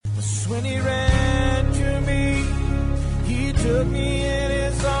When he ran to me, he took me in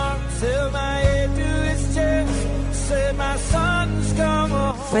his arms, held my head to his chest, said, my son's come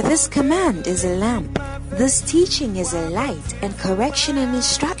home. For this command is a lamp, this teaching is a light, and correction and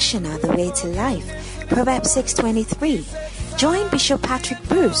instruction are the way to life. Proverbs 6:23. Join Bishop Patrick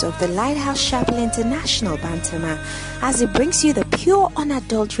Bruce of the Lighthouse Chapel International, Bantama, as he brings you the pure,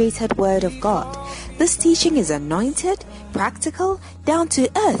 unadulterated Word of God. This teaching is anointed, practical, down to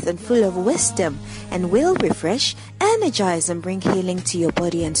earth, and full of wisdom, and will refresh, energize, and bring healing to your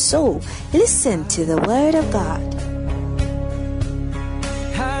body and soul. Listen to the Word of God.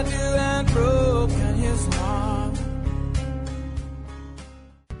 I knew I'd broken his heart.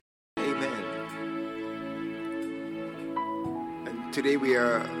 Amen. And today we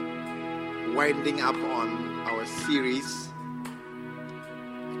are winding up on our series,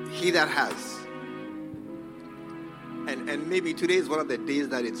 He That Has. And maybe today is one of the days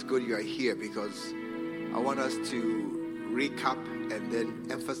that it's good you are here, because I want us to recap and then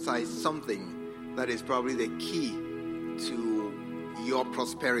emphasize something that is probably the key to your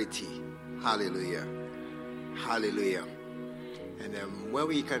prosperity. Hallelujah. Hallelujah. And when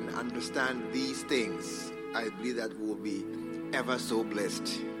we can understand these things, I believe that we will be ever so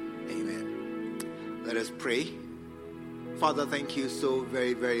blessed. Amen. Let us pray. Father, thank you so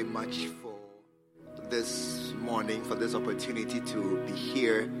very, very much for this morning, for this opportunity to be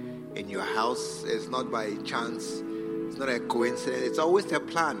here in your house. It's not by chance, it's not a coincidence, it's always a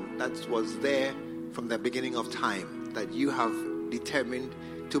plan that was there from the beginning of time, that you have determined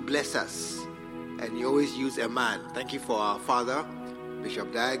to bless us, and you always use a man. Thank you for our father,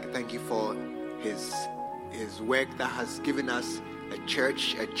 Bishop Dag. Thank you for his work that has given us a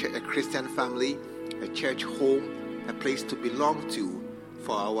church, a Christian family, a church home, a place to belong to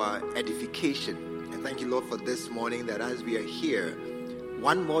for our edification. And thank you, Lord, for this morning, that as we are here,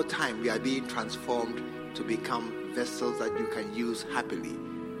 one more time we are being transformed to become vessels that you can use happily.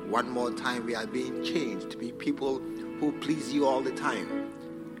 One more time we are being changed to be people who please you all the time.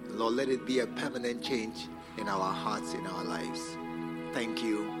 Lord, let it be a permanent change in our hearts, in our lives. Thank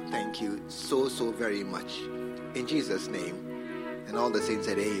you so, so very much. In Jesus' name. And all the saints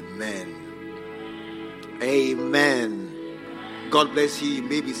said, amen. Amen. God bless you. You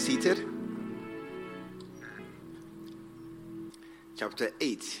may be seated. Chapter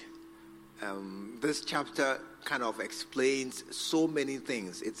 8. This chapter kind of explains so many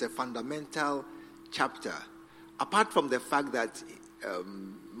things. It's a fundamental chapter. Apart from the fact that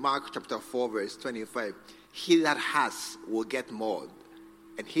Mark chapter 4 verse 25, he that has will get more,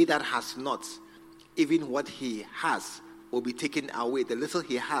 and he that has not, even what he has will be taken away. The little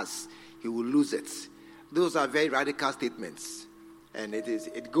he has, he will lose it. Those are very radical statements, and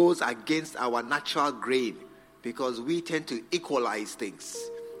it goes against our natural grain, because we tend to equalize things.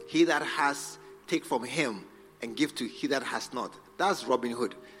 He that has, take from him and give to he that has not. That's Robin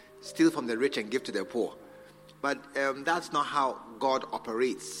Hood. Steal from the rich and give to the poor. But that's not how God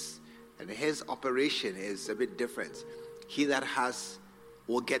operates. And his operation is a bit different. He that has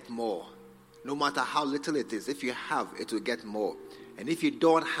will get more. No matter how little it is, if you have, it will get more. And if you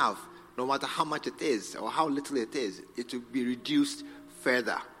don't have, no matter how much it is or how little it is, it will be reduced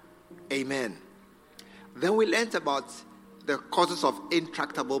further. Amen. Then we learned about the causes of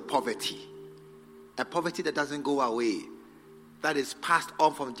intractable poverty. A poverty that doesn't go away, that is passed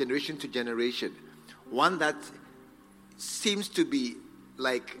on from generation to generation. One that seems to be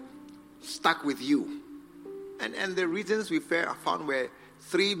like stuck with you. And the reasons we found were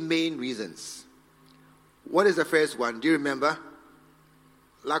three main reasons. What is the first one? Do you remember?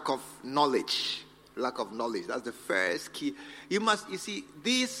 Lack of knowledge. Lack of knowledge. That's the first key. You see,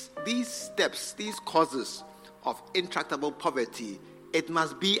 these steps, these causes of intractable poverty, it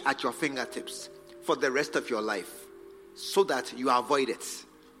must be at your fingertips for the rest of your life, so that you avoid it.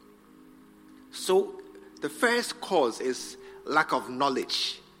 So the first cause is lack of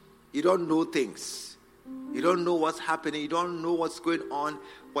knowledge. You don't know things. You don't know what's happening. You don't know what's going on.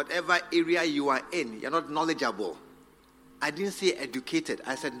 Whatever area you are in, you're not knowledgeable. I didn't say educated.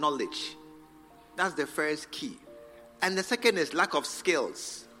 I said knowledge. That's the first key. And the second is lack of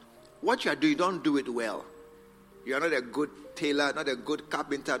skills. What you are doing, you don't do it well. You are not a good tailor, not a good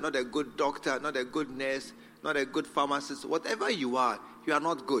carpenter, not a good doctor, not a good nurse, not a good pharmacist. Whatever you are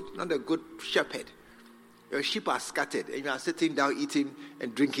not good. Not a good shepherd. Your sheep are scattered and you are sitting down eating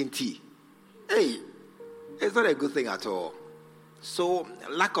and drinking tea. Hey, it's not a good thing at all. So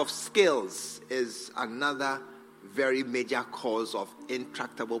lack of skills is another very major cause of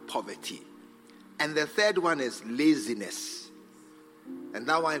intractable poverty. And the third one is laziness. And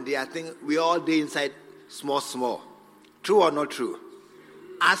that one day, I think we all day inside small. True or not true?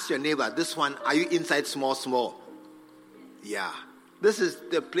 Ask your neighbor, this one, are you inside small? Yeah. This is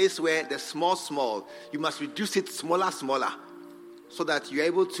the place where the small, you must reduce it smaller, so that you're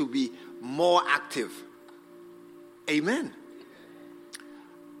able to be more active. Amen.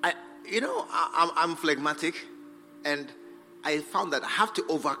 I'm phlegmatic, and I found that I have to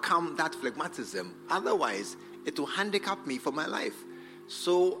overcome that phlegmatism. Otherwise, it will handicap me for my life.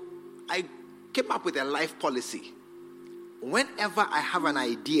 So I came up with a life policy. Whenever I have an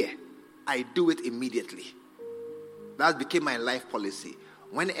idea, I do it immediately. That became my life policy.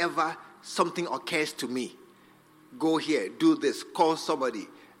 Whenever something occurs to me, go here, do this, call somebody,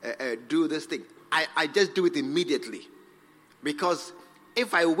 do this thing. I just do it immediately. Because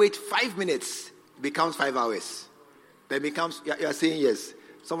if I wait 5 minutes, it becomes 5 hours. Then becomes, you're saying yes.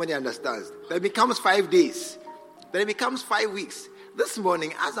 Somebody understands. Then it becomes 5 days. Then it becomes 5 weeks. This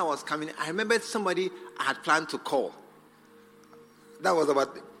morning, as I was coming, I remembered somebody I had planned to call. That was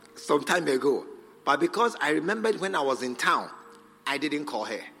about some time ago. But because I remembered when I was in town, I didn't call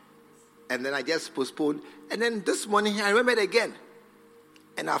her. And then I just postponed. And then this morning, I remembered again.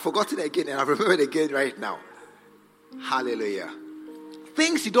 And I've forgotten again. And I've remembered again right now. Hallelujah.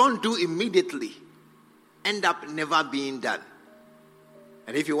 Things you don't do immediately end up never being done.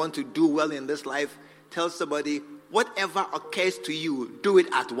 And if you want to do well in this life, tell somebody, whatever occurs to you, do it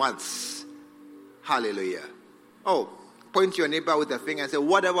at once. Hallelujah. Oh, point to your neighbor with a finger and say,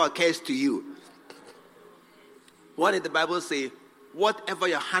 whatever occurs to you. What did the Bible say? Whatever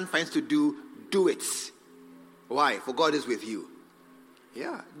your hand finds to do, do it. Why? For God is with you.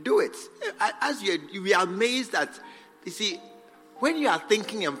 Yeah, do it. As you are amazed that, you see, when you are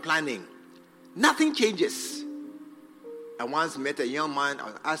thinking and planning, nothing changes. I once met a young man. I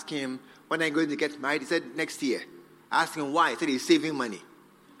was asking him, when are you going to get married? He said, next year. I asked him why. He said, he's saving money.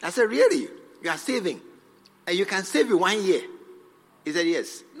 I said, really? You are saving? And you can save in 1 year? He said,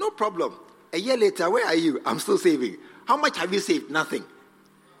 yes. No problem. A year later, where are you? I'm still saving. How much have you saved? Nothing.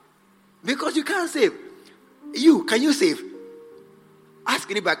 Because you can't save. Can you save? Ask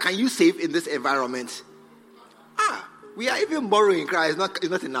anybody, can you save in this environment? We are even borrowing Christ. It's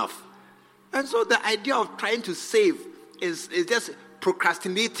not enough. And so the idea of trying to save is just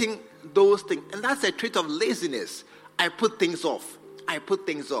procrastinating those things. And that's a trait of laziness. I put things off.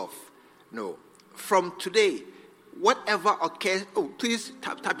 No. From today, whatever occurs, please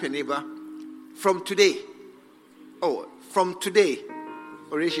tap your neighbor. From today,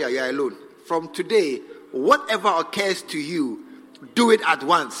 Horatia, you are alone. From today, whatever occurs to you, do it at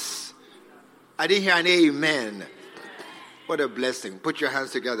once. I didn't hear an amen. What a blessing. Put your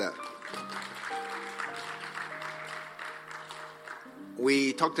hands together.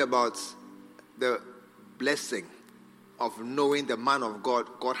 We talked about the blessing of knowing the man of God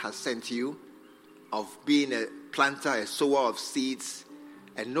God has sent you, of being a planter, a sower of seeds,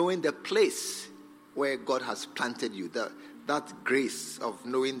 and knowing the place where God has planted you, that grace of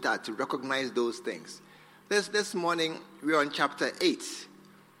knowing that, to recognize those things. This morning, we're on chapter 8,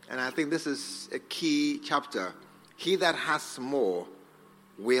 and I think this is a key chapter. He that has more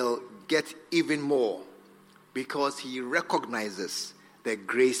will get even more because he recognizes the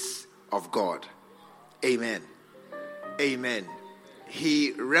grace of God. Amen. Amen.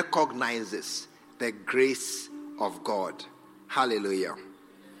 He recognizes the grace of God. Hallelujah.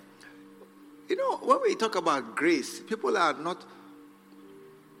 You know, when we talk about grace, people are not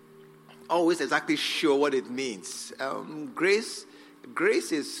always exactly sure what it means. Grace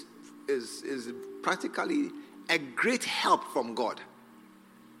is practically a great help from God.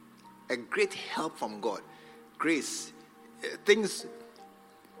 A great help from God. Grace, things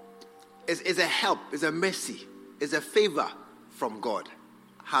is a help, is a mercy, is a favor from God.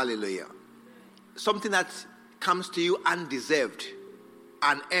 Hallelujah. Something that comes to you undeserved,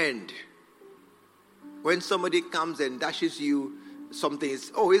 unearned. When somebody comes and dashes you something,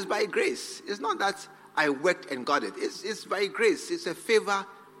 it's by grace. It's not that I worked and got it. It's by grace. It's a favor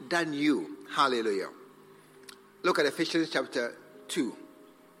done you. Hallelujah. Look at Ephesians chapter 2.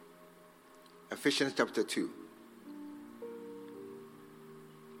 Ephesians chapter 2.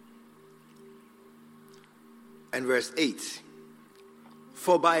 And verse 8.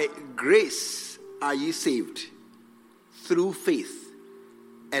 For by grace are ye saved, through faith,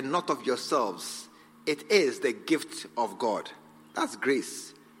 and not of yourselves. It is the gift of God. That's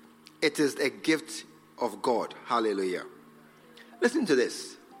grace. It is a gift of God. Hallelujah. Listen to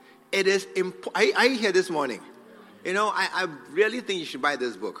this. It is important. Are you here this morning? You know, I really think you should buy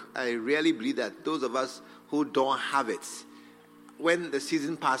this book. I really believe that those of us who don't have it, when the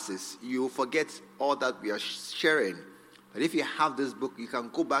season passes, you forget all that we are sharing. But if you have this book, you can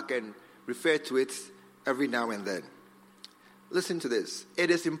go back and refer to it every now and then. listen to this. It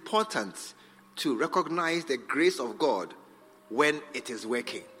is important to recognize the grace of God when it is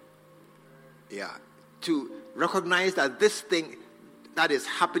working. Yeah. To recognize that this thing that is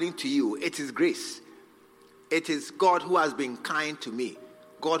happening to you, it is grace. It is God who has been kind to me.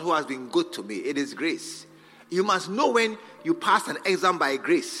 God who has been good to me. It is grace. You must know when you passed an exam by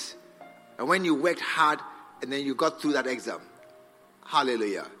grace. And when you worked hard and then you got through that exam.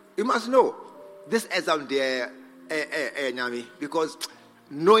 Hallelujah. You must know this exam there, because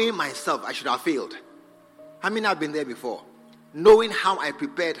knowing myself, I should have failed. How many have been there before? Knowing how I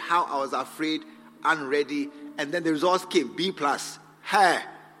prepared, how I was afraid, unready, and then the results came, B+. Hey,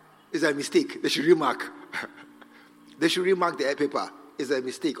 it's a mistake. They should remark. They should remark the paper. It's a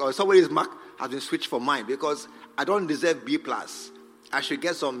mistake. Or somebody's mark has been switched for mine because I don't deserve B+. I should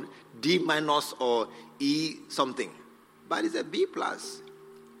get some D- or E something. But it's a B+.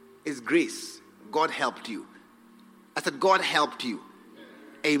 It's grace. God helped you. I said, God helped you.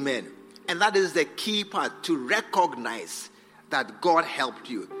 Amen. And that is the key part, to recognize that God helped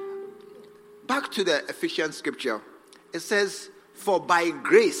you. Back to the Ephesians scripture. It says, for by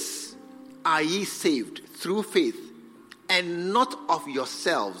grace are ye saved through faith, and not of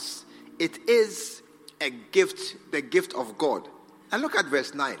yourselves. It is a gift, the gift of God. And look at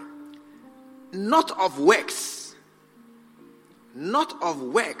verse 9. Not of works. Not of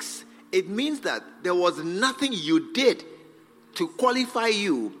works. It means that there was nothing you did to qualify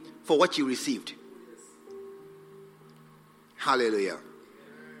you for what you received. Hallelujah.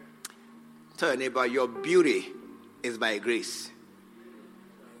 Tell your neighbor, your beauty is by grace.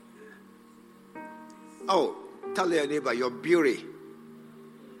 Oh, tell your neighbor, your beauty.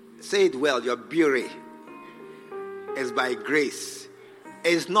 Say it well, your beauty is by grace.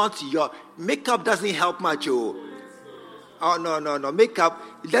 It's not your makeup doesn't help much. Oh no. Makeup,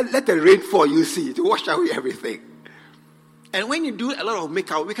 let the rain fall, you see, to wash away everything. And when you do a lot of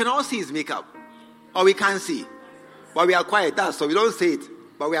makeup, we can all see it's makeup. Or we can't see. But we are quiet, so we don't say it.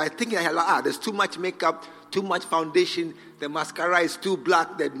 But we are thinking, there's too much makeup, too much foundation, the mascara is too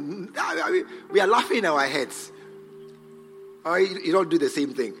black. We are laughing in our heads. Or you don't do the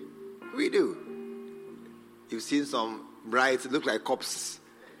same thing. We do. You've seen some brides look like cops.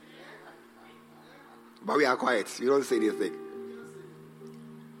 But we are quiet. You don't say anything.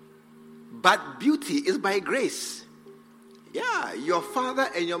 But beauty is by grace. Yeah, your father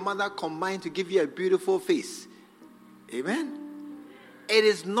and your mother combined to give you a beautiful face. Amen. It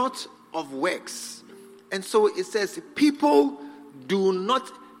is not of works. And so it says, people do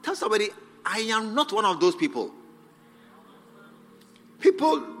not, tell somebody, I am not one of those people.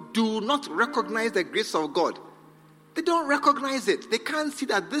 People do not recognize the grace of God. They don't recognize it. They can't see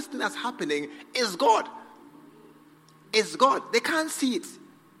that this thing that's happening is God. It's God. They can't see it.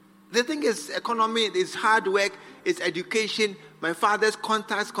 They think it's economy, it's hard work, it's education, my father's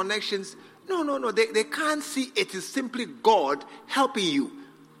contacts, connections. No. They can't see it is simply God helping you.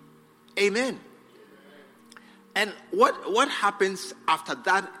 Amen. And what happens after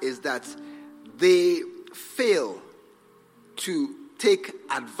that is that they fail to take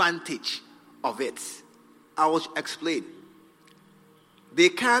advantage of it. I will explain. They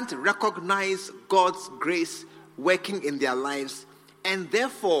can't recognize God's grace working in their lives and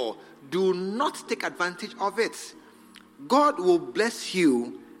therefore do not take advantage of it. God will bless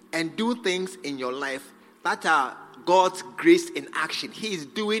you and do things in your life that are God's grace in action. He is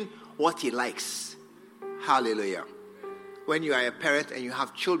doing what he likes. Hallelujah. When you are a parent and you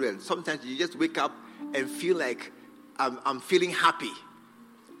have children, sometimes you just wake up and feel like, I'm feeling happy.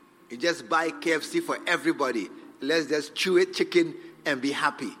 You just buy KFC for everybody. Let's just chew it, chicken, and be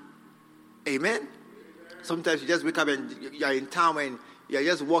happy. Amen? Sometimes you just wake up and you're in town and you're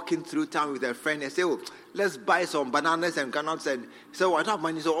just walking through town with a friend and say, let's buy some bananas and granuts. And say, I don't have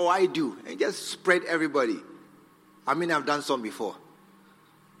money. So, I do. And just spread everybody. I've done some before.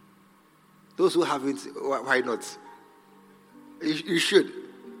 Those who haven't, why not? You should.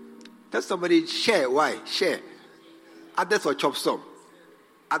 Tell somebody, share. Why? Share. Others will chop some.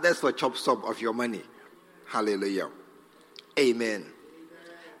 Others will chop some of your money. Hallelujah. Amen.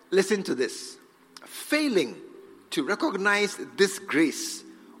 Listen to this. Failing to recognize this grace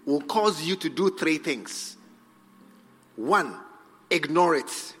will cause you to do three things. 1, ignore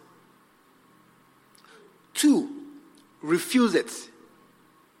it. 2, refuse it.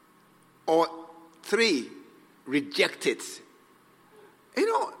 Or 3, reject it.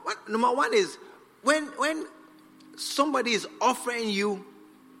 Number 1 is when somebody is offering you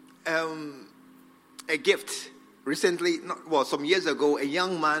a gift. Recently, some years ago, a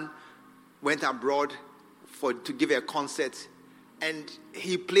young man went abroad to give a concert, and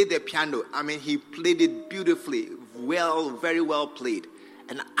he played the piano. He played it beautifully, very well played.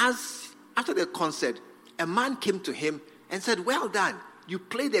 And after the concert, a man came to him and said, "Well done, you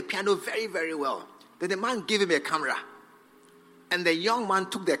played the piano very, very well." Then the man gave him a camera. And the young man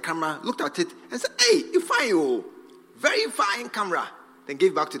took the camera, looked at it, and said, "Hey, you fine, oh, very fine camera." Then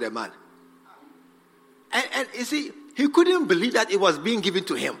gave back to the man. And you see, he couldn't believe that it was being given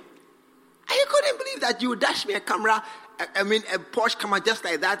to him. He couldn't believe that you dash me a camera, a Porsche camera just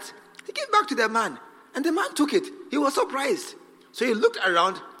like that. He gave back to the man. And the man took it. He was surprised. So he looked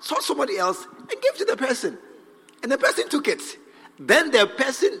around, saw somebody else, and gave to the person. And the person took it. Then the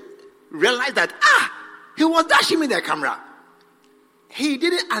person realized that, he was dashing me the camera. He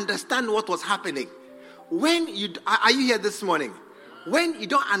didn't understand what was happening. Are you here this morning? When you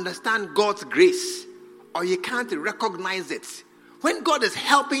don't understand God's grace, or you can't recognize it, when God is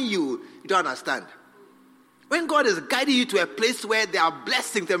helping you, you don't understand. When God is guiding you to a place where there are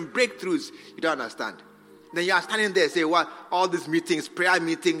blessings and breakthroughs, you don't understand. Then you are standing there and say, "What? All these meetings, prayer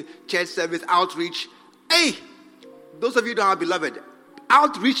meeting, church service, outreach." Hey, those of you who don't have beloved,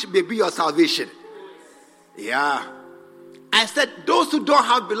 outreach may be your salvation. Yeah. I said, those who don't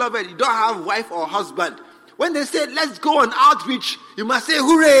have beloved, you don't have wife or husband, when they say, "Let's go on outreach," you must say,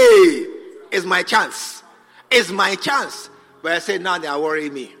 "Hooray! It's my chance. It's my chance." But I say, now they are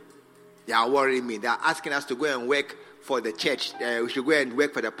worrying me. They are worrying me. They are asking us to go and work for the church. We should go and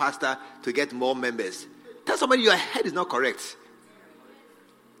work for the pastor to get more members. Tell somebody your head is not correct.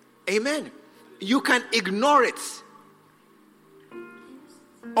 Amen. You can ignore it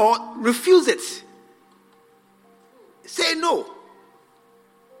or refuse it. Say no.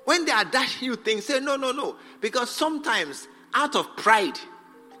 When they are dashing you things, say no. Because sometimes, out of pride,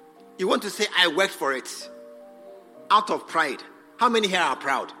 you want to say, "I worked for it." Out of pride. How many here are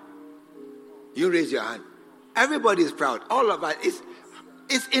proud? You raise your hand. Everybody is proud. All of us.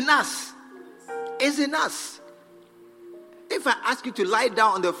 It's in us. It's in us. If I ask you to lie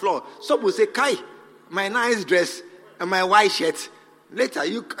down on the floor, some will say, "Kai, my nice dress and my white shirt." Later,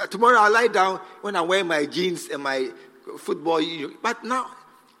 tomorrow I'll lie down when I wear my jeans and my football. But now,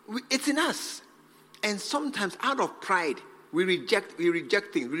 it's in us. And sometimes out of pride, we reject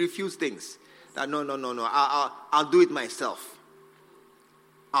things, we refuse things. That no, I'll do it myself.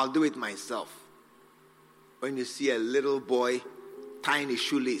 I'll do it myself. When you see a little boy tying his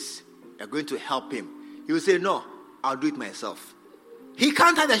shoelace, you're going to help him. He will say, "No, I'll do it myself." He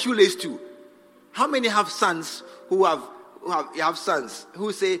can't tie the shoelace too. How many have sons who have sons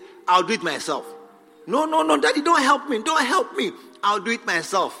who say, "I'll do it myself"? No, Daddy, don't help me. I'll do it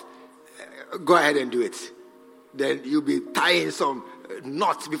myself. Go ahead and do it. Then you'll be tying some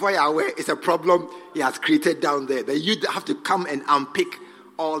knots before you're aware it's a problem he has created down there. Then you have to come and unpick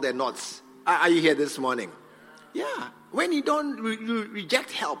all the knots. Are you here this morning? Yeah. When you don't you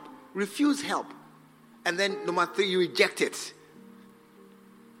reject help, refuse help, and then number 3, you reject it.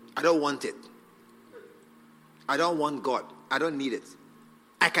 I don't want it. I don't want God. I don't need it.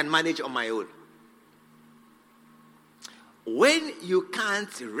 I can manage on my own. When you can't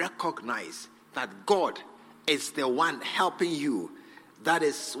recognize that God is the one helping you, that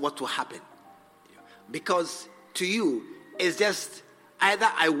is what will happen. Because to you, it's just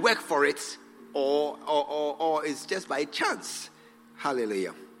either I work for it or it's just by chance.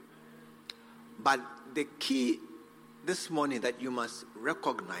 Hallelujah. But the key this morning that you must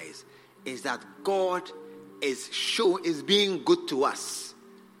recognize is that God is being good to us.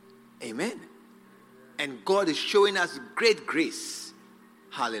 Amen. And God is showing us great grace.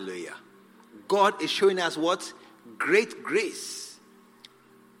 Hallelujah. God is showing us what? Great grace.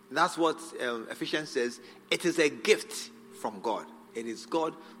 That's what Ephesians says. It is a gift from God. It is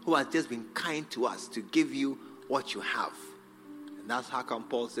God who has just been kind to us to give you what you have. And that's how come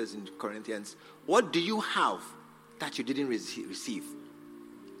Paul says in Corinthians, "What do you have that you didn't receive?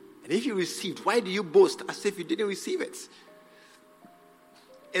 And if you received, why do you boast as if you didn't receive it?"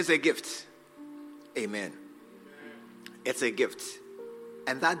 It's a gift. Amen. It's a gift.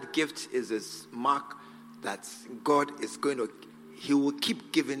 And that gift is this mark that God is He will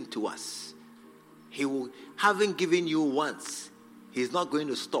keep giving to us. Having given you once, He's not going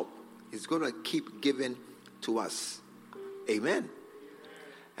to stop. He's going to keep giving to us. Amen.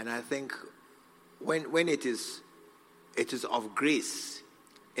 And I think when it is of grace,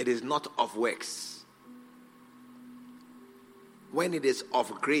 it is not of works. When it is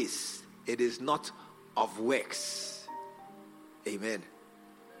of grace, it is not of works. Amen.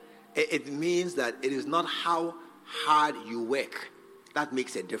 It means that it is not how hard you work that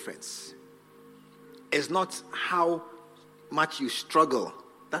makes a difference. It's not how much you struggle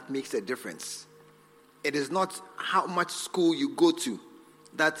that makes a difference. It is not how much school you go to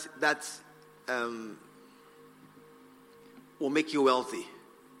that will make you wealthy.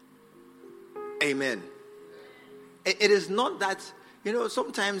 Amen. It is not that,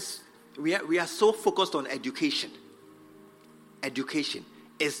 sometimes we are so focused on education. Education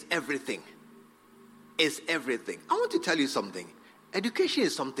is everything. Is everything. I want to tell you something. Education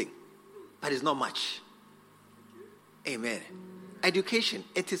is something, but it's not much. Amen. Education,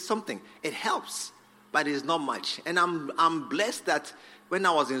 it is something. It helps, but it is not much. And I'm blessed that when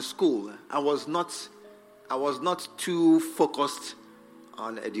I was in school, I was not too focused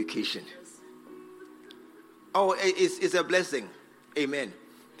on education. Oh, it's a blessing. Amen.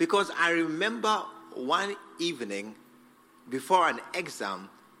 Because I remember one evening before an exam,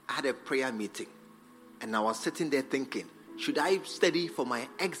 I had a prayer meeting. And I was sitting there thinking, should I study for my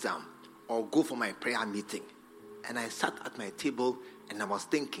exam or go for my prayer meeting? And I sat at my table and I was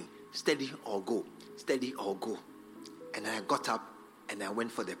thinking, study or go, study or go. And I got up and I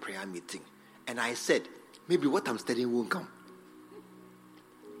went for the prayer meeting. And I said, maybe what I'm studying won't come.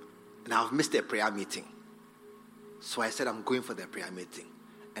 And I've missed a prayer meeting. So I said, I'm going for the prayer meeting.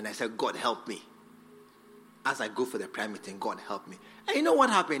 And I said, God, help me. As I go for the prayer meeting, God, help me. And you know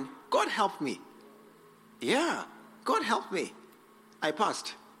what happened? God helped me. Yeah, God helped me. I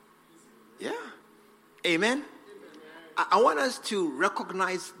passed. Yeah. Amen. I want us to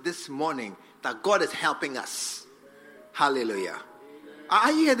recognize this morning that God is helping us. Hallelujah.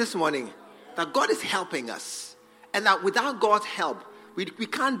 Are you here this morning? That God is helping us. And that without God's help, we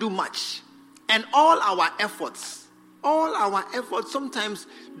can't do much. And all our efforts sometimes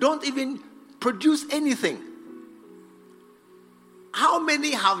don't even produce anything. How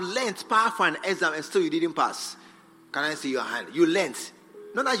many have learned power for an exam and still you didn't pass? Can I see your hand? You learned.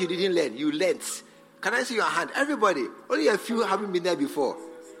 Not that you didn't learn, you learned. Can I see your hand? Everybody. Only a few haven't been there before.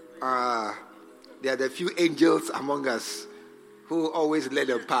 There are the few angels among us who always let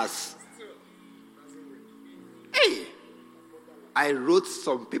them pass. Hey! I wrote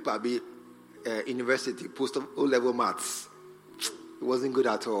some paper university, post O-level maths. It wasn't good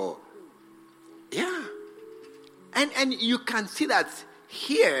at all. Yeah. And you can see that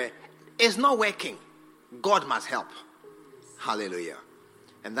here it's not working. God must help. Hallelujah.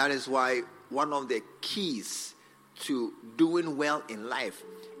 And that is why one of the keys to doing well in life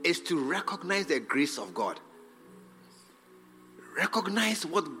is to recognize the grace of God. Recognize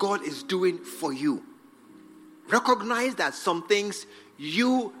what God is doing for you. Recognize that some things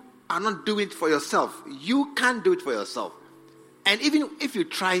you are not doing it for yourself. You can't do it for yourself. And even if you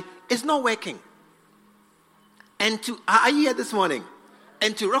try, it's not working. And are you here this morning?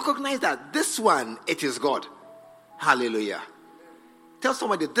 And to recognize that this one, it is God. Hallelujah. Tell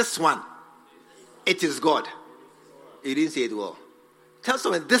somebody, this one, it is God. You didn't say it well. Tell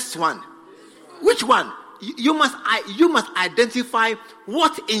somebody, this one. Which one? You must identify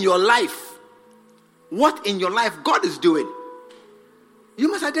what in your life God is doing. You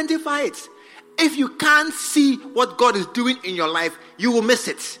must identify it. If you can't see what God is doing in your life, you will miss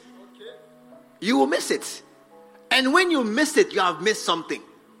it. You will miss it. And when you miss it, you have missed something.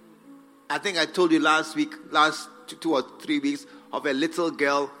 I think I told you last 2 or 3 weeks of a little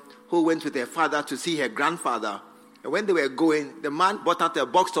girl who went with her father to see her grandfather. And when they were going, the man brought out a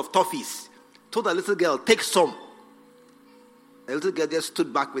box of toffees. Told the little girl, take some. The little girl just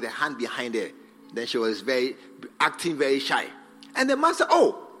stood back with her hand behind her. Then she was acting very shy. And the man said,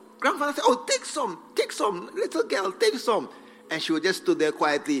 grandfather said, take some, little girl, take some. And she just stood there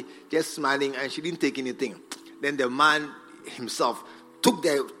quietly, just smiling, and she didn't take anything. Then the man himself took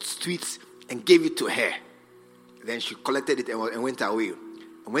the sweets and gave it to her. Then she collected it and went away.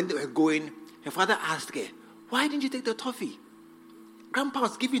 And when they were going, her father asked her, why didn't you take the toffee? Grandpa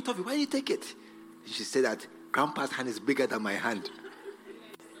was giving toffee, why did you take it? And she said that Grandpa's hand is bigger than my hand.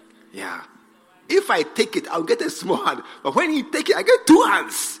 Yeah. If I take it, I'll get a small hand. But when you take it, I get 2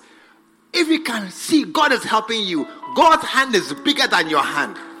 hands. If you can see God is helping you, God's hand is bigger than your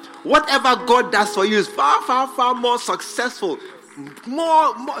hand. Whatever God does for you is far, far, far more successful,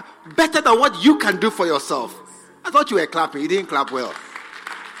 more better than what you can do for yourself. I thought you were clapping. You didn't clap well.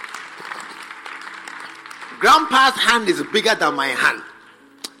 Grandpa's hand is bigger than my hand.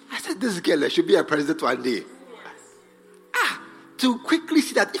 I said, this girl should be a president one day. To quickly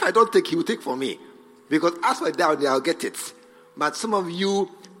see that if I don't take, he will take for me. Because as for down there, I'll get it. But some of you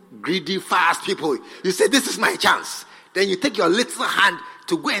greedy, fast people, you say, this is my chance. Then you take your little hand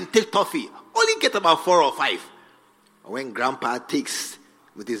to go and take toffee. Only get about 4 or 5. When grandpa takes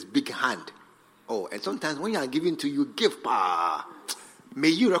with his big hand. And sometimes when you are giving to you, give power. May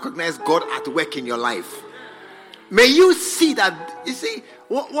you recognize God at work in your life. May you see that, you see,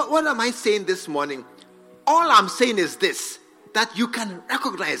 what am I saying this morning? All I'm saying is this, that you can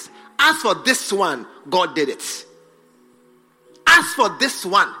recognize, as for this one, God did it. As for this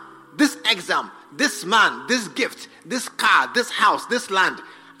one, this exam, this man, this gift, this car, this house, this land,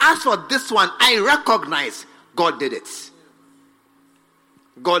 as for this one, I recognize God did it.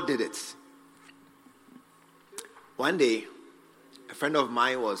 God did it. One day, a friend of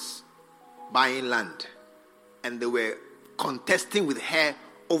mine was buying land, and they were contesting with her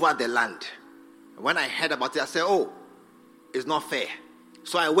over the land. When I heard about it, I said, oh, it's not fair.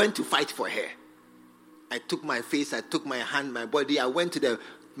 So I went to fight for her. I took my face, I took my hand, my body, I went to the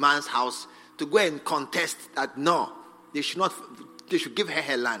man's house to go and contest that no, they should give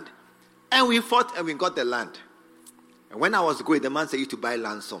her land. And we fought and we got the land. And when I was going, the man said, you to buy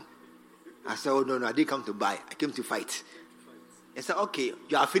ransom. I said, oh, no, I didn't come to buy. I came to fight. He said, okay,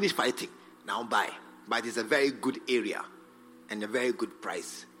 you are finished fighting. Now buy. But it's a very good area and a very good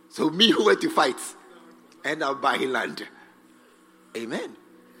price. So me who went to fight, end up buying land. Amen.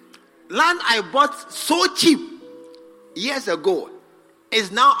 Land I bought so cheap years ago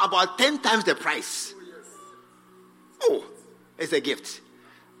is now about 10 times the price. Oh, it's a gift.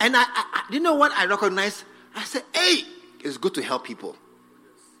 And I you know what I recognize? I said, hey, it's good to help people.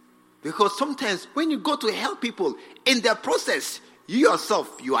 Because sometimes when you go to help people, in the process, you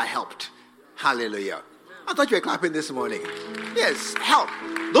yourself, you are helped. Hallelujah. I thought you were clapping this morning. Yes, help.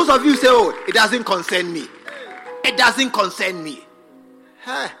 Those of you say, oh, it doesn't concern me. It doesn't concern me.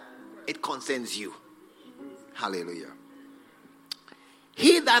 It concerns you. Hallelujah.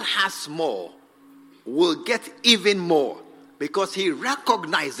 He that has more will get even more, because he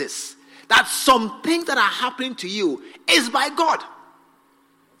recognizes that some things that are happening to you is by God.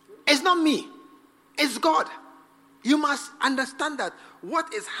 It's not me. It's God. You must understand that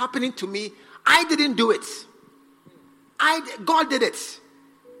what is happening to me, I didn't do it. God did it.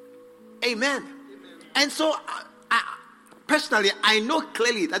 Amen. And so, personally, I know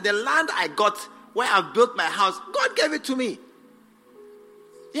clearly that the land I got where I built my house, God gave it to me.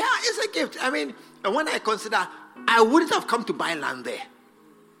 Yeah, it's a gift. I mean, when I consider, I wouldn't have come to buy land there.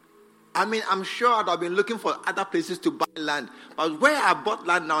 I mean, I'm sure I'd have been looking for other places to buy land. But where I bought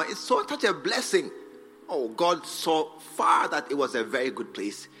land now, it's such a blessing. Oh, God saw far that it was a very good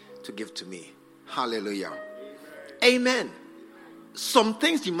place to give to me. Hallelujah. Amen. Some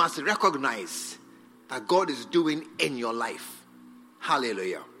things you must recognize that God is doing in your life.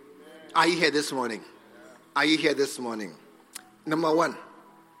 Hallelujah. Are you here this morning? Are you here this morning? Number one,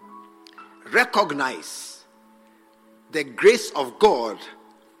 recognize the grace of God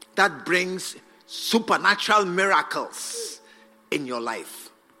that brings supernatural miracles in your life.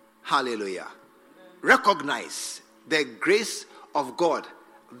 Hallelujah. Recognize the grace of God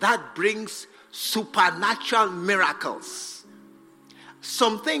that brings supernatural miracles.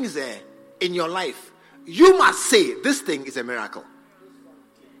 Some things there in your life, you must say, this thing is a miracle.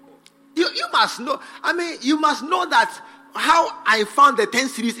 You must know. I mean, you must know that how I found the 10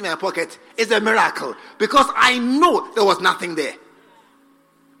 cedis in my pocket is a miracle, because I know there was nothing there.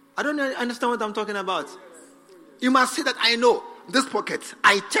 I don't understand what I'm talking about. You must say that I know this pocket.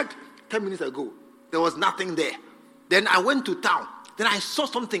 I checked 10 minutes ago. There was nothing there. Then I went to town. Then I saw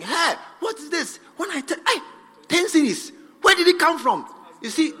something. Hey, what is this? When I 10 cedis. Where did it come from? You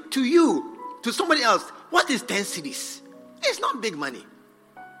see, to you, to somebody else, what is 10 cedis? It's not big money.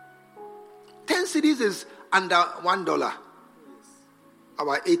 10 cedis is under $1.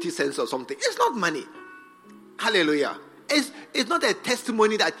 About 80 cents or something. It's not money. Hallelujah. It's not a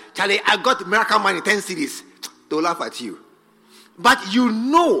testimony that, Charlie, I got miracle money, 10 cedis. They'll laugh at you. But you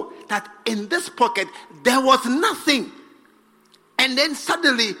know that in this pocket, there was nothing. And then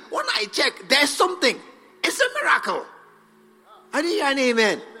suddenly, when I check, there's something. It's a miracle. I didn't hear an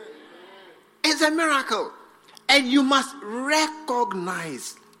amen. It's a miracle. And you must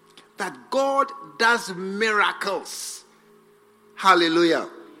recognize that God does miracles. Hallelujah.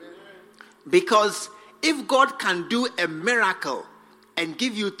 Because if God can do a miracle and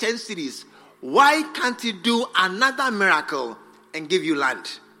give you 10 cedis, why can't he do another miracle and give you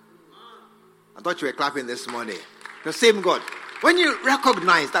land? I thought you were clapping this morning. The same God. When you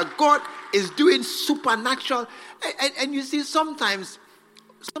recognize that God is doing supernatural, and you see, sometimes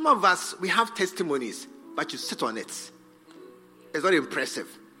some of us, we have testimonies, but you sit on it. It's not impressive.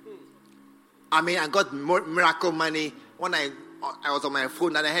 I mean, I got more miracle money when I was on my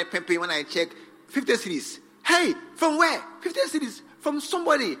phone and I had Pepe. When I checked, 50 cedis. Hey, from where? 50 cedis from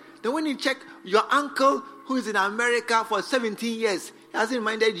somebody. Then when you check, your uncle who is in America for 17 years, he hasn't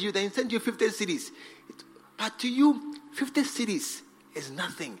reminded you, then he sent you 50 cedis. But to you, 50 cedis is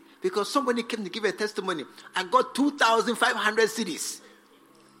nothing, because somebody came to give a testimony. I got 2,500 cedis.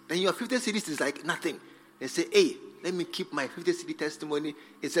 Then your 50 cedis is like nothing. They say, hey, let me keep my 50 cedi testimony.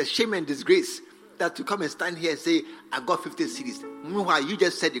 It's a shame and disgrace that to come and stand here and say, I got 50 cedis. Meanwhile, you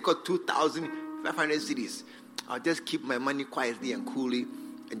just said you got 2,500 cedis. I'll just keep my money quietly and coolly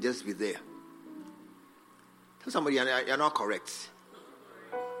and just be there. Tell somebody you're not correct.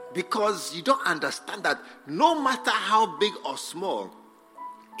 Because you don't understand that no matter how big or small,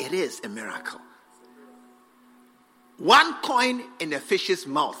 it is a miracle. One coin in a fish's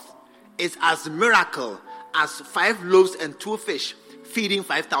mouth is as miracle as 5 loaves and 2 fish feeding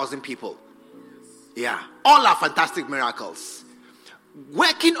 5,000 people. Yeah, all are fantastic miracles.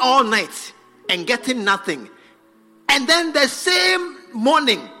 Working all night and getting nothing. And then the same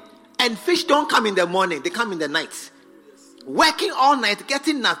morning, and fish don't come in the morning, they come in the night. Working all night,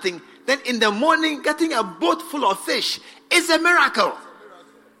 getting nothing, then in the morning, getting a boat full of fish is a miracle.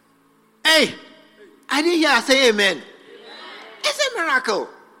 Hey, I didn't hear I say amen. It's a miracle.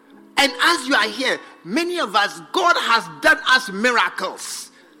 And as you are here, many of us, God has done us miracles.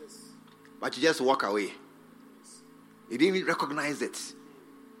 But you just walk away. You didn't even recognize it.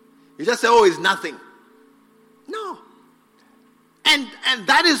 You just say, oh, it's nothing. No. And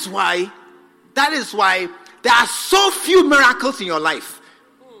that is why there are so few miracles in your life.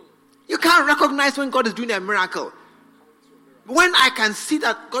 You can't recognize when God is doing a miracle. When I can see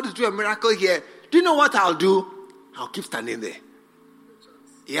that God is doing a miracle here, do you know what I'll do? I'll keep standing there.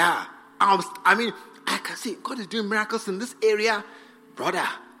 Yeah. I can see God is doing miracles in this area. Brother,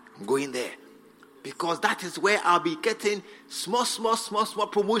 I'm going there. Because that is where I'll be getting small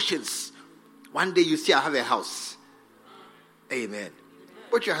promotions. One day you see I have a house. Amen.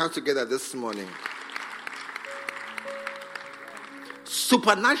 Put your hands together this morning.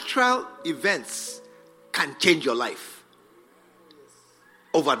 Supernatural events can change your life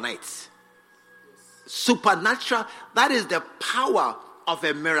overnight. Supernatural, that is the power of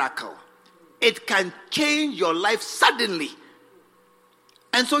a miracle. It can change your life suddenly.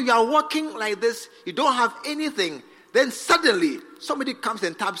 And so you are walking like this, you don't have anything, then suddenly somebody comes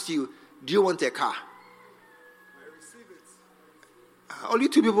and taps you, do you want a car? I receive it. Only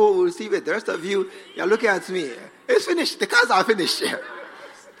 2 people will receive it. The rest of you, you're looking at me. It's finished. The cars are finished.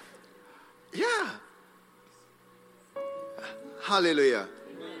 Yeah. Hallelujah.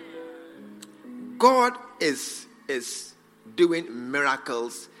 God is doing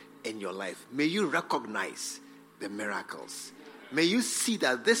miracles in your life. May you recognize the miracles. May you see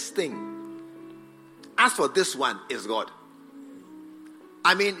that this thing, as for this one, is God.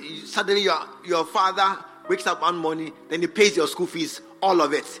 I mean, suddenly your father wakes up one morning, then he pays your school fees, all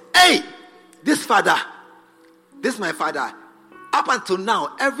of it. Hey, this is my father. Up until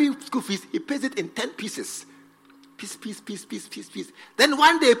now, every school fees, he pays it in 10 pieces. Piece. Then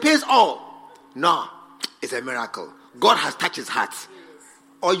one day he pays all. No, it's a miracle. God has touched his heart.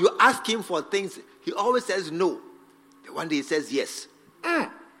 Or you ask him for things, he always says no. One day he says yes.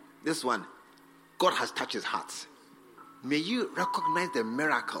 This one, God has touched his heart. May you recognize the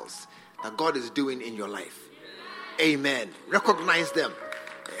miracles that God is doing in your life. Amen. Recognize them.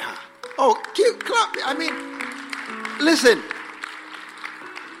 Yeah. Oh, keep clapping. I mean, listen.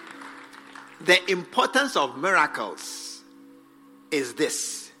 The importance of miracles is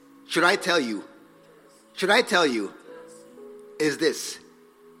this. Should I tell you? Is this.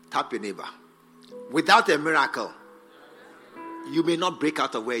 Tap your neighbor. Without a miracle, you may not break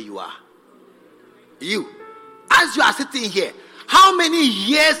out of where you are. You. As you are sitting here, how many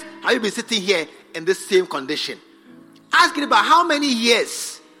years have you been sitting here in this same condition? Ask him about how many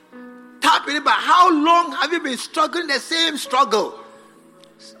years. Tap him about how long have you been struggling the same struggle?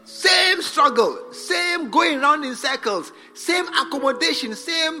 Same struggle, same going around in circles, same accommodation,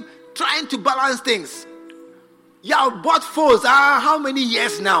 same trying to balance things. You have bought phones, how many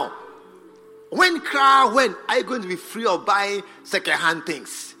years now? When are you going to be free of buying second-hand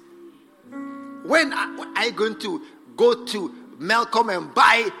things? When are you going to go to Malcolm and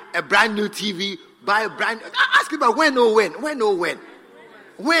buy a brand new TV? Ask about when?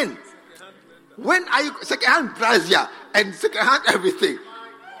 When are you second-hand brazier and second-hand everything?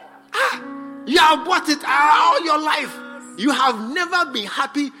 You have bought it all your life. You have never been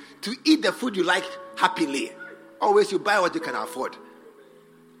happy to eat the food you like happily. Always you buy what you can afford.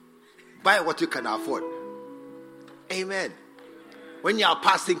 Amen. When you are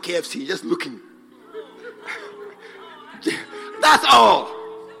passing KFC, you're just looking. That's all.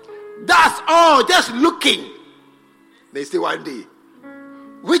 Just looking. They say one day.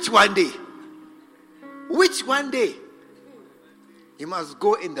 Which one day? You must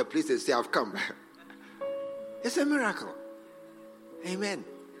go in the place and say, I've come. It's a miracle. Amen.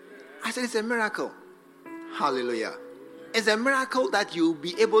 I said it's a miracle. Hallelujah. It's a miracle that you'll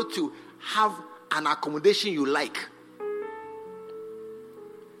be able to have an accommodation you like.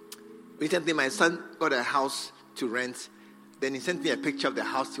 Recently, my son got a house to rent. Then he sent me a picture of the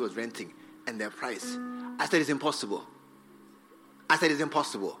house he was renting and their price. I said, it's impossible.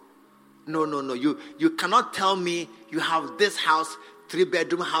 No. You cannot tell me you have this house,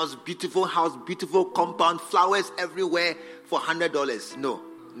 3-bedroom house, beautiful compound, flowers everywhere for $100. No.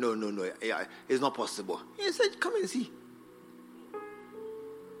 Yeah, it's not possible. He said, come and see.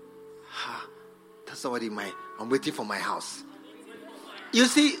 Tell somebody I'm waiting for my house. You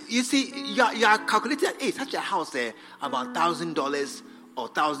see, you are calculating that, hey, such a house there, about $1,000 or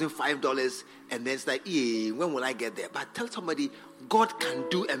 $1,005, and then it's like, when will I get there? But tell somebody, God can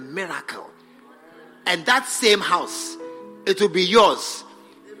do a miracle. And that same house, it will be yours.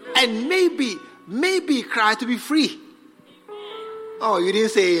 And maybe cry to be free. Oh, you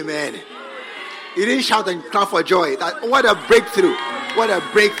didn't say amen. You didn't shout and clap for joy. What a breakthrough.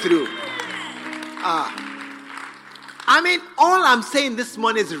 All I'm saying this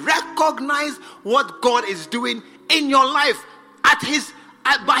morning is recognize what God is doing in your life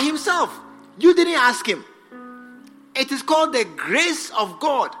by himself. You didn't ask him. It is called the grace of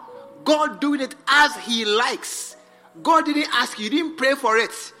God. God doing it as he likes. God didn't ask you. You didn't pray for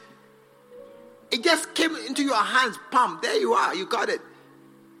it. It just came into your hands. Pam, there you are. You got it.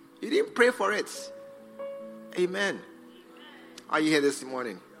 You didn't pray for it. Amen. Are you here this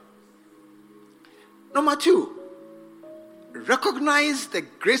morning? Number 2. Recognize the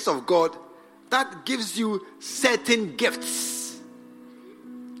grace of God that gives you certain gifts.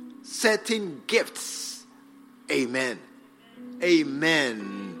 Certain gifts. Amen.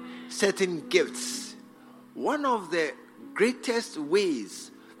 Certain gifts. One of the greatest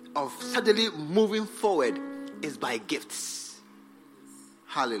ways of suddenly moving forward is by gifts.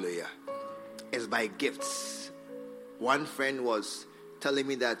 Hallelujah. It's by gifts. One friend was telling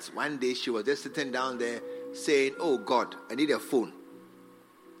me that one day she was just sitting down there saying, oh God, I need a phone.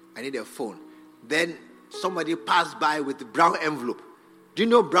 Then somebody passed by with a brown envelope. Do you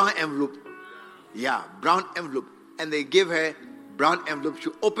know brown envelope? Yeah, brown envelope. And they gave her brown envelope. She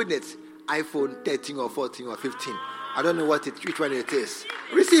opened it. iPhone 13 or 14 or 15. I don't know which one it is.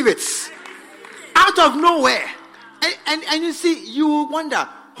 Receive it. Out of nowhere. And you see, you wonder,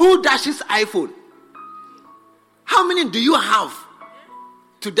 who dashes iPhone? How many do you have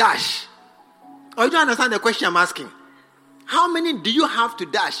to dash? Or you don't understand the question I'm asking? How many do you have to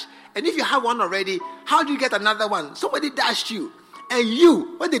dash? And if you have one already, how do you get another one? Somebody dashed you. And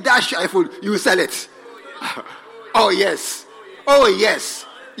you, when they dash your iPhone, you sell it. Oh yes.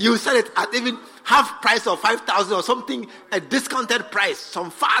 You sell it at even half price of 5,000 or something, a discounted price,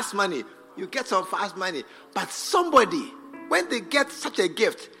 some fast money. You get some fast money. But somebody, when they get such a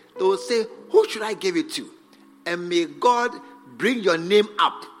gift, they will say, who should I give it to? And may God bring your name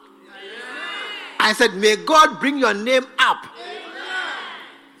up. I said, may God bring your name up.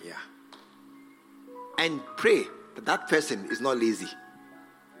 Yeah. And pray that person is not lazy.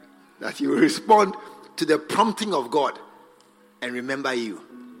 That he will respond to the prompting of God and remember you.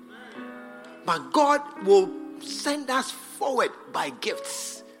 But God will send us forward by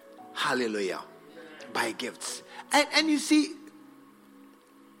gifts. Hallelujah. By gifts. And you see,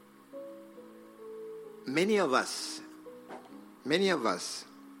 many of us,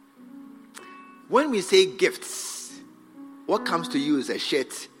 when we say gifts, what comes to you is a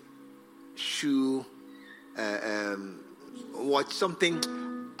shirt, shoe, watch, something.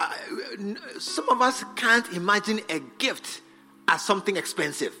 Some of us can't imagine a gift as something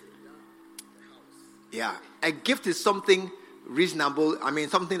expensive. Yeah, a gift is something reasonable.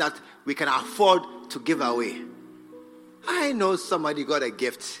 Something that we can afford to give away. I know somebody got a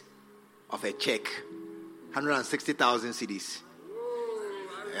gift of a check, 160,000 cedis.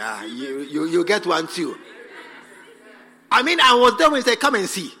 Yeah, you get one too. I was there when he said, come and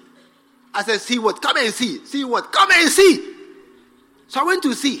see. I said, see what? Come and see. See what? Come and see. So I went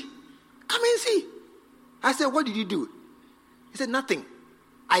to see. Come and see. I said, what did you do? He said, nothing.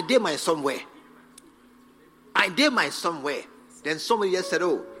 I did my somewhere. Then somebody just said,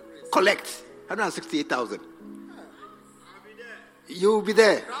 oh, collect 168,000. You'll be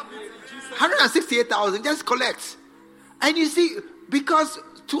there. 168,000, just collect. And you see, because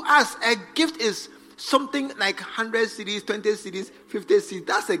to us, a gift is something like 100 cedis, 20 cedis, 50 cedis.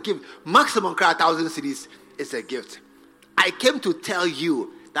 That's a gift. Maximum 1,000 cedis is a gift. I came to tell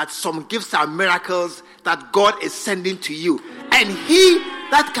you that some gifts are miracles that God is sending to you. And he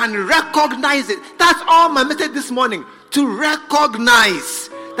that can recognize it. That's all my message this morning. To recognize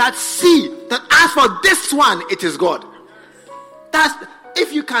that, see, that as for this one, it is God. That's,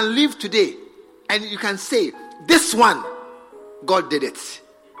 if you can live today and you can say, this one, God did it.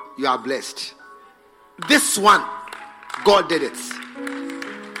 You are blessed. This one, God did it.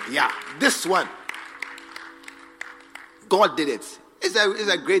 Yeah, this one. God did it. It's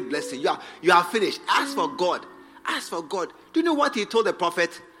a great blessing. You are finished. Ask for God. Ask for God. Do you know what he told the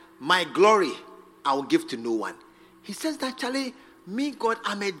prophet? My glory I will give to no one. He says that, Charlie, me, God,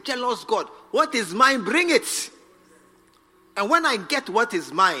 I'm a jealous God. What is mine, bring it. And when I get what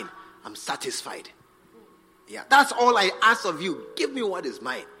is mine, I'm satisfied. Yeah, that's all I ask of you. Give me what is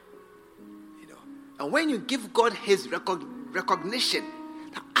mine. You know. And when you give God his recognition,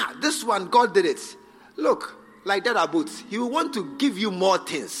 this one, God did it. Look, like that about, he will want to give you more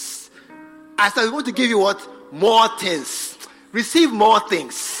things. I said, he want to give you what? More things. Receive more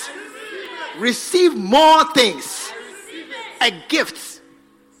things. Receive more things. A gift.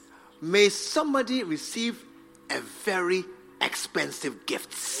 May somebody receive a very expensive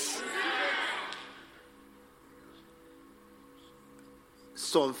gift.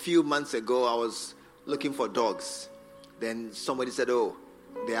 Some few months ago, I was looking for dogs. Then somebody said, oh,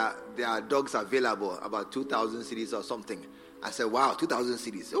 there are dogs available, about 2,000 cedis or something. I said, wow, 2,000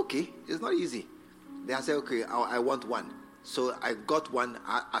 cedis. Okay, it's not easy. Then I said, okay, I want one. So I got one.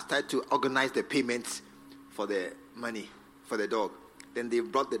 I started to organize the payments for the money for the dog. Then they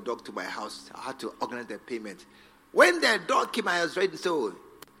brought the dog to my house. I had to organize the payment. When the dog came, I was ready to say, oh,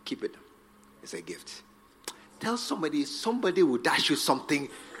 keep it. It's a gift. Tell somebody will dash you something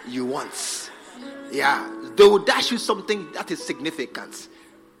you want. Yeah, they will dash you something that is significant.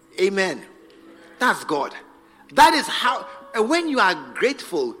 Amen. That's God. That is how, and when you are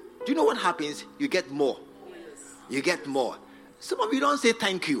grateful, do you know what happens? You get more. You get more. Some of you don't say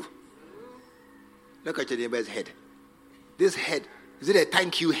thank you. Look at your neighbor's head. This head, is it a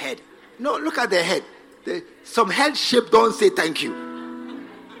thank you head? No, look at the head. Some head shape don't say thank you.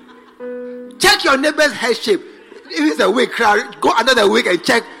 Check your neighbor's head shape. If it's a wig, go under the wig and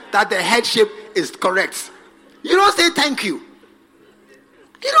check that the head shape is correct. You don't say thank you.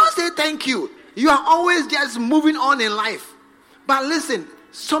 You don't say thank you. You are always just moving on in life. But listen,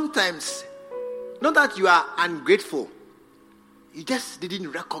 sometimes, not that you are ungrateful, you just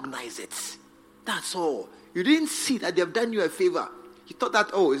didn't recognize it. That's all. You didn't see that they have done you a favor. You thought that,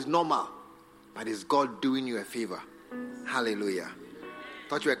 oh, it's normal. But it's God doing you a favor. Hallelujah.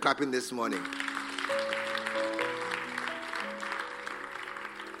 Thought you were clapping this morning.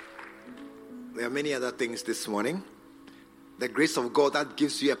 There are many other things this morning. The grace of God that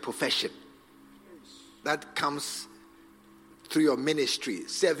gives you a profession. That comes through your ministry.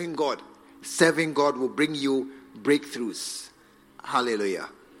 Serving God. Serving God will bring you breakthroughs. Hallelujah.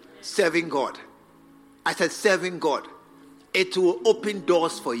 Serving God. I said serving God. It will open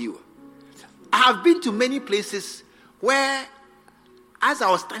doors for you. I have been to many places where, as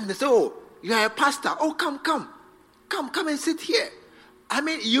I was standing, they said, oh, you are a pastor. Oh, come and sit here. I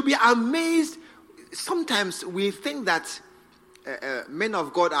mean, you'll be amazed. Sometimes we think that men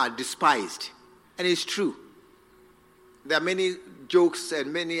of God are despised. And it's true. There are many jokes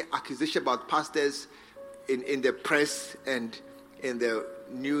and many accusations about pastors in the press and in the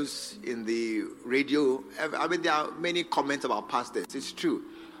news, in the radio. I mean, there are many comments about pastors. It's true.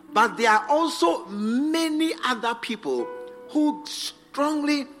 But there are also many other people who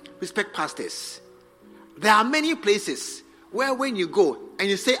strongly respect pastors. There are many places where when you go and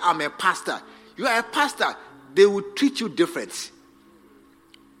you say, I'm a pastor, you are a pastor, they will treat you different.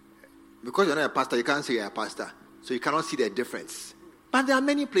 Because you're not a pastor, you can't say you're a pastor. So you cannot see the difference. But there are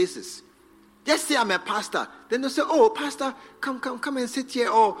many places. Just say, I'm a pastor. Then they'll say, oh, pastor, come and sit here.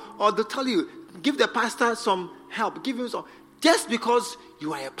 Or they'll tell you, give the pastor some help. Give him some. Just because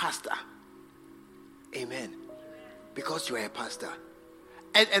you are a pastor. Amen. Because you are a pastor.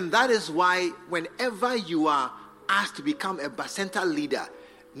 And that is why whenever you are asked to become a Bacenta leader,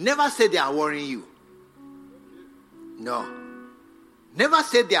 never say they are worrying you. No. Never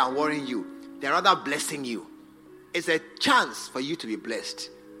say they are worrying you. They are rather blessing you. It's a chance for you to be blessed.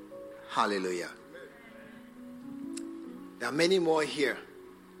 Hallelujah. There are many more here.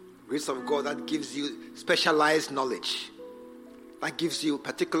 Grace of God that gives you specialized knowledge. That gives you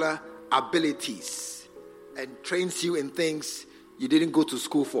particular abilities. And trains you in things you didn't go to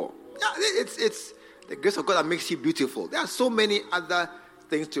school for. Yeah, it's the grace of God that makes you beautiful. There are so many other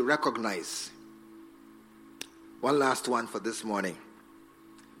things to recognize. One last one for this morning.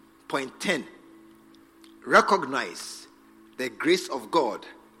 Point 10. Recognize the grace of God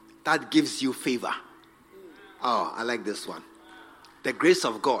that gives you favor. Oh, I like this one. The grace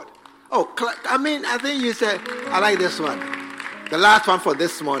of God. Oh, I think you said, I like this one. The last one for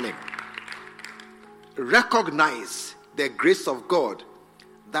this morning. Recognize the grace of God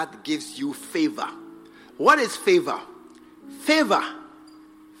that gives you favor. What is favor? Favor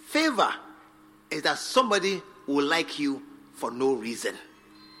is that somebody will like you for no reason.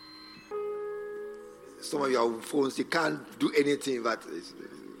 Some of your phones, you can't do anything, but it's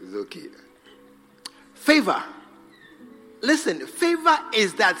okay. Favor. Listen, favor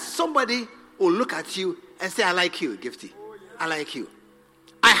is that somebody will look at you and say, I like you, Gifty. I like you.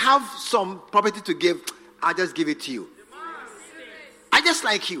 I have some property to give. I'll just give it to you. I just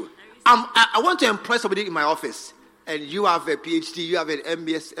like you. I want to employ somebody in my office. And you have a PhD, you have an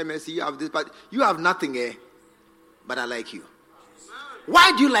MBS, MSc, you have this, but you have nothing, but I like you.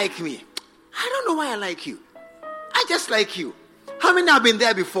 Why do you like me? I don't know why I like you. I just like you. How many have been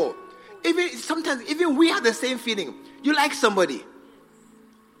there before? Sometimes we have the same feeling. You like somebody.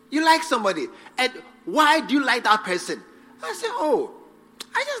 You like somebody. And why do you like that person? I say, oh,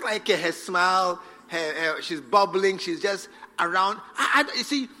 I just like her smile. She's bubbling. She's just around. You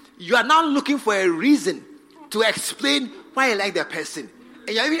see, you are now looking for a reason to explain why you like that person.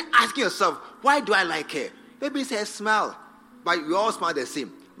 And you're even asking yourself, why do I like her? Maybe it's her smile, but you all smile the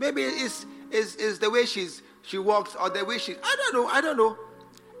same. Maybe it's the way she walks, or the way I don't know.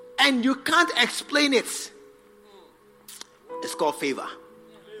 And you can't explain it. It's called favor.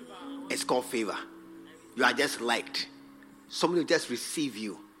 It's called favor. You are just liked. Somebody will just receive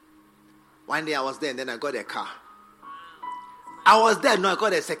you. One day I was there and then I got a car. I was there, no, I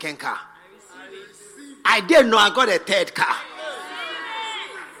got a second car. I didn't know I got a third car.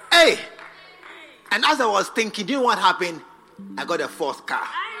 Hey! And as I was thinking, do you know what happened? I got a fourth car.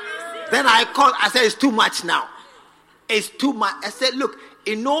 Then I called, I said, it's too much now. It's too much. I said, look,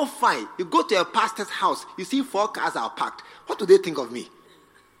 in no fine, you go to a pastor's house, you see 4 cars are parked. What do they think of me?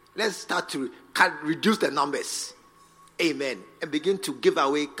 Let's start to reduce the numbers. Amen. And begin to give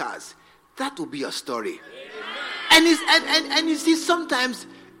away cars. That will be your story. And you see, sometimes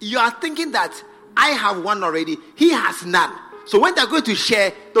you are thinking that I have one already, he has none. So when they're going to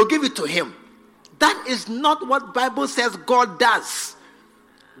share, they'll give it to him. That is not what Bible says God does.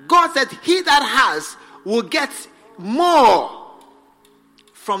 God said he that has will get more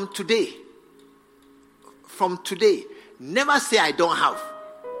from today. From today. Never say I don't have.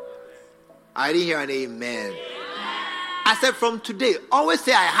 I didn't hear an amen. I said from today, always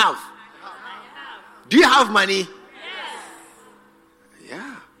say I have. Do you have money?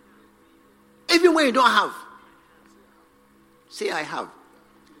 Yeah. Even when you don't have, say I have.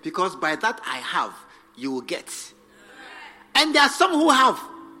 Because by that I have, you will get. And there are some who have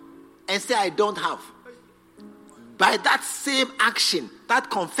and say I don't have. By that same action, that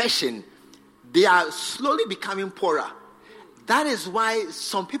confession, they are slowly becoming poorer. That is why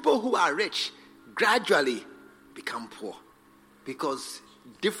some people who are rich gradually become poor. Because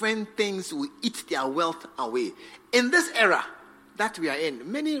different things will eat their wealth away. In this era that we are in,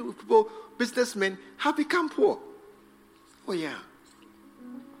 many people, businessmen, have become poor. Oh yeah.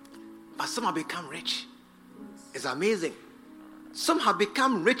 But some have become rich. It's amazing. Some have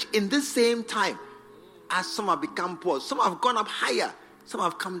become rich in the same time as some have become poor. Some have gone up higher. Some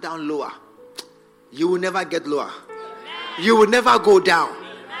have come down lower. You will never get lower. You will never go down.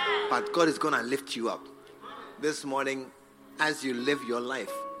 But God is going to lift you up. This morning, as you live your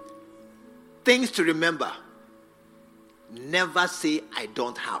life, things to remember. Never say, I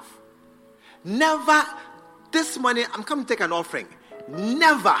don't have. Never, this morning, I'm coming to take an offering.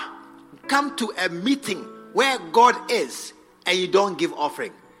 Never come to a meeting where God is and you don't give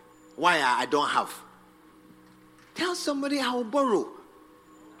offering. Why? I don't have. Tell somebody I will borrow.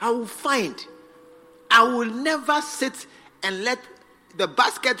 I will find. I will never sit and let the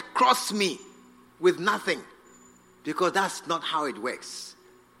basket cross me with nothing. Because that's not how it works.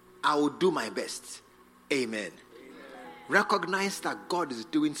 I will do my best. Amen. Recognize that God is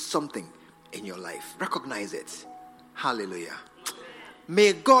doing something in your life. Recognize it. Hallelujah.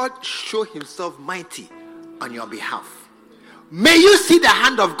 May God show himself mighty on your behalf. May you see the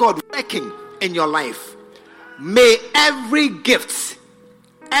hand of God working in your life. May every gift,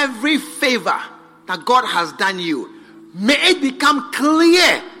 every favor that God has done you, may it become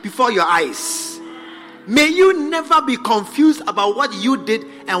clear before your eyes. May you never be confused about what you did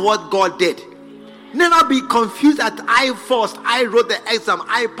and what God did. Never be confused that I forced, I wrote the exam,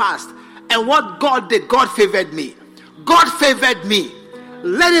 I passed. And what God did, God favored me. God favored me.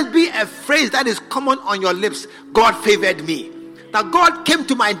 Let it be a phrase that is common on your lips. God favored me. That God came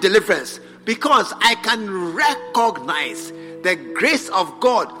to my deliverance because I can recognize the grace of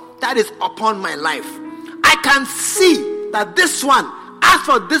God that is upon my life. I can see that this one, as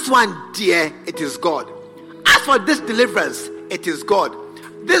for this one, dear, it is God. As for this deliverance, it is God.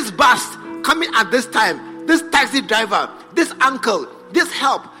 This bus coming at this time, this taxi driver, this uncle, this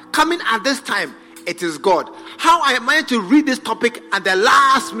help coming at this time, it is God. How I managed to read this topic at the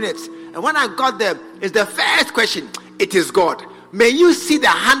last minute, and when I got there, is the first question. It is God. May you see the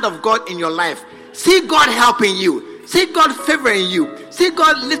hand of God in your life. See God helping you. See God favoring you. See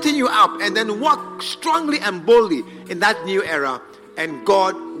God lifting you up. And then walk strongly and boldly in that new era. And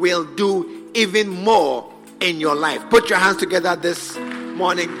God will do even more in your life. Put your hands together this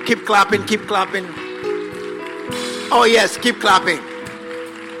morning. Keep clapping. Keep clapping. Oh yes, keep clapping.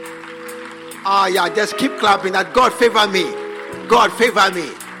 Oh yeah, just keep clapping. That God favor me. God favor me.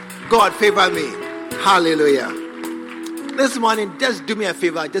 God favor me. Hallelujah. This morning, just do me a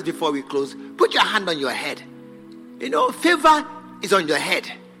favor just before we close. Put your hand on your head. You know, favor is on your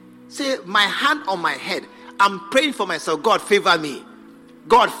head. Say, my hand on my head. I'm praying for myself. God favor me.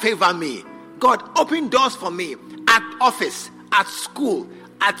 God favor me. God open doors for me at office, at school,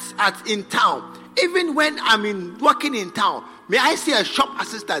 at in town. Even when I'm working in town, may I see a shop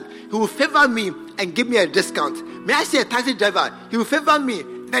assistant who will favor me and give me a discount. May I see a taxi driver, he will favor me,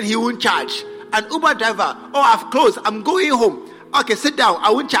 then he won't charge. An Uber driver, oh, I've closed, I'm going home. Okay, sit down,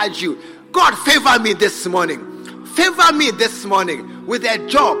 I won't charge you. God favor me this morning. Favor me this morning with a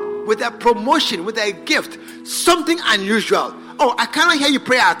job, with a promotion, with a gift, something unusual. Oh, I cannot hear you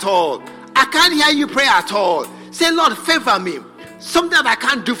pray at all. I can't hear you pray at all. Say, Lord, favor me. Something that I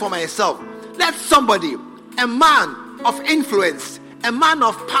can't do for myself. Let somebody, a man of influence, a man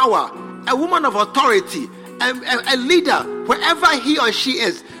of power, a woman of authority, a leader, wherever he or she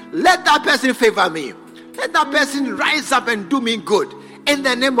is, let that person favor me. Let that person rise up and do me good. In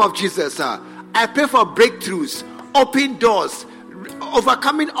the name of Jesus, I pray for breakthroughs, open doors,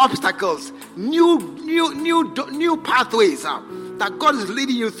 overcoming obstacles, new pathways that God is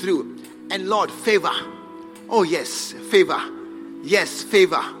leading you through. And Lord, favor. Oh yes, favor. Yes,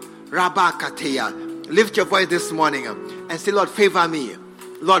 favor. Rabba Kateya. Lift your voice this morning and say, Lord, favor me.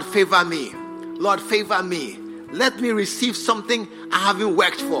 Lord, favor me. Lord, favor me. Let me receive something I haven't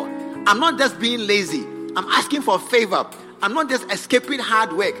worked for. I'm not just being lazy. I'm asking for favor. I'm not just escaping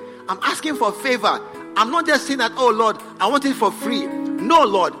hard work. I'm asking for favor. I'm not just saying that, oh Lord, I want it for free. No,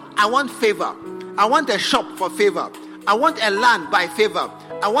 Lord, I want favor. I want a shop for favor. I want a land by favor.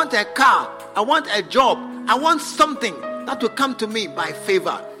 I want a car. I want a job. I want something that will come to me by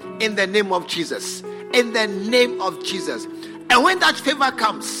favor. In the name of Jesus. In the name of Jesus. And when that favor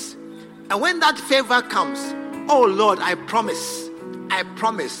comes, oh Lord, I promise,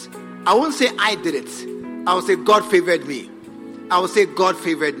 I won't say I did it. I will say God favored me. I will say God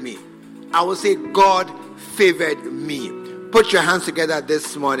favored me. I will say God favored me. Put your hands together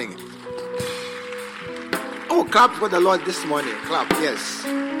this morning. Oh, clap for the Lord this morning. Clap, yes.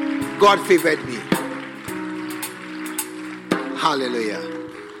 God favored me. Hallelujah.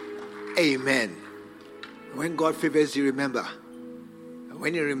 Amen. When God favors you, remember.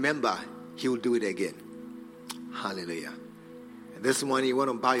 When you remember, He will do it again. Hallelujah. And this morning, you want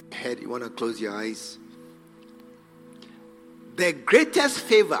to bow your head. You want to close your eyes. The greatest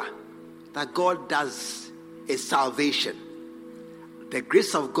favor that God does is salvation. The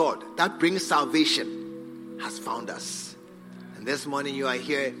grace of God that brings salvation has found us. And this morning you are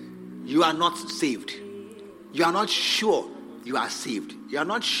here. You are not saved. You are not sure you are saved. You are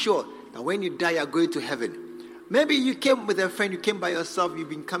not sure that when you die you are going to heaven. Maybe you came with a friend. You came by yourself. You've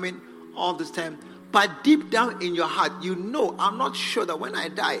been coming all this time. But deep down in your heart, you know, I'm not sure that when I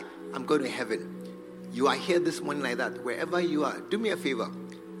die, I'm going to heaven. You are here this morning like that. Wherever you are, do me a favor.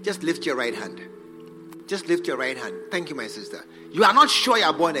 Just lift your right hand. Just lift your right hand. Thank you, my sister. You are not sure you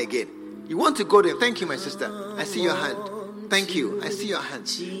are born again. You want to go there. Thank you, my sister. I see your hand. Thank you. I see your hand.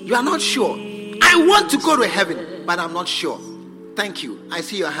 You are not sure. I want to go to heaven, but I'm not sure. Thank you. I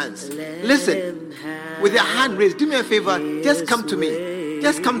see your hands. Listen, with your hand raised, do me a favor. Just come to me.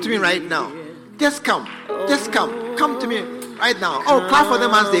 Just come to me right now. Just come. Just come. Come to me right now. Oh, clap for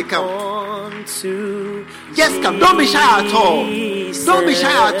them as they come. Just come. Don't be shy at all. Don't be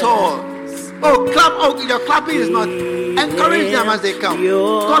shy at all. Oh, clap. Oh, your clapping is not. Encourage them as they come.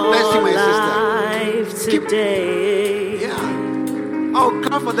 God bless you, my sister. Keep. Yeah. Oh,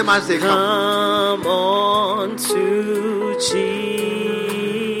 clap for them as they come. Come on to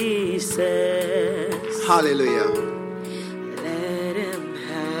Jesus. Hallelujah. Let him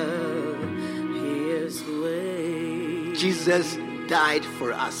have his way. Jesus died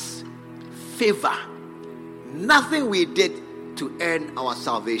for us. Favor. Nothing we did to earn our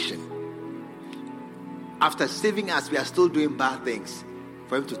salvation. After saving us, we are still doing bad things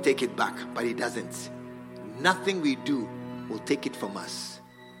for him to take it back, but he doesn't. Nothing we do will take it from us.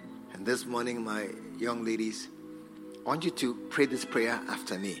 And this morning, my young ladies, I want you to pray this prayer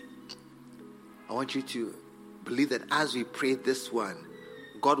after me. I want you to believe that as we pray this one,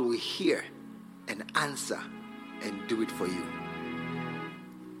 God will hear and answer and do it for you.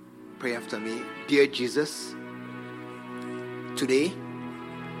 Pray after me. Dear Jesus, today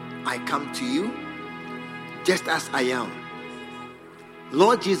I come to you just as I am.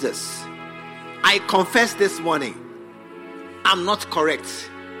 Lord Jesus, I confess this morning, I'm not correct.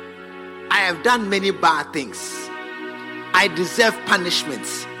 I have done many bad things. I deserve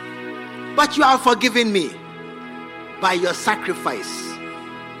punishments. But you have forgiven me by your sacrifice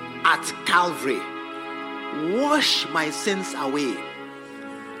at Calvary. Wash my sins away.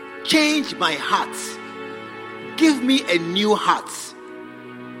 Change my heart. Give me a new heart.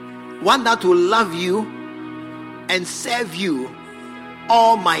 One that will love you and serve you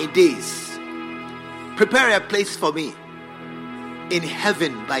all my days. Prepare a place for me in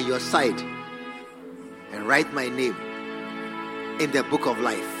heaven by your side, and write my name in the book of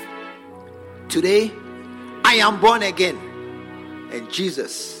life. Today, I am born again, and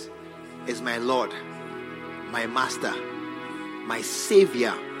Jesus is my Lord, my Master, my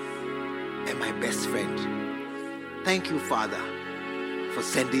Savior, and my best friend. Thank you, Father, for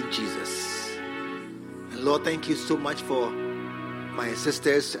sending Jesus. And Lord, thank you so much for my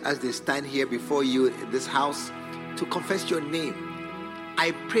sisters as they stand here before you in this house to confess your name.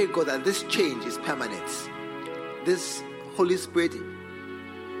 I pray, God, that this change is permanent. This Holy Spirit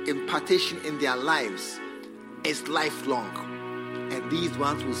impartation in their lives is lifelong. And these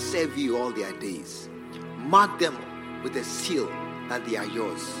ones will serve you all their days. Mark them with a seal that they are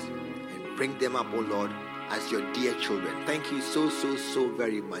yours. And bring them up, O Lord, as your dear children. Thank you so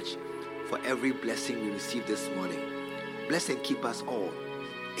very much for every blessing we received this morning. Bless and keep us all.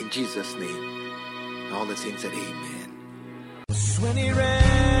 In Jesus' name. And all the saints said amen. When he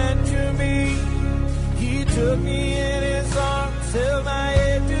ran to me, he took me in his arms, held my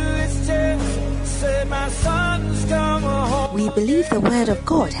head to his chest, said, my son's come home. We believe the word of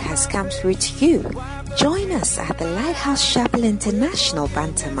God has come through to you. Join us at the Lighthouse Chapel International,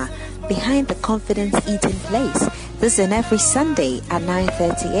 Bantama, behind the Confidence Eating Place. This is every Sunday at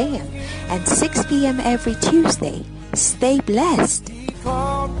 9:30 a.m. and 6 p.m. every Tuesday. Stay blessed. He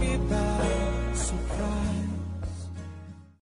called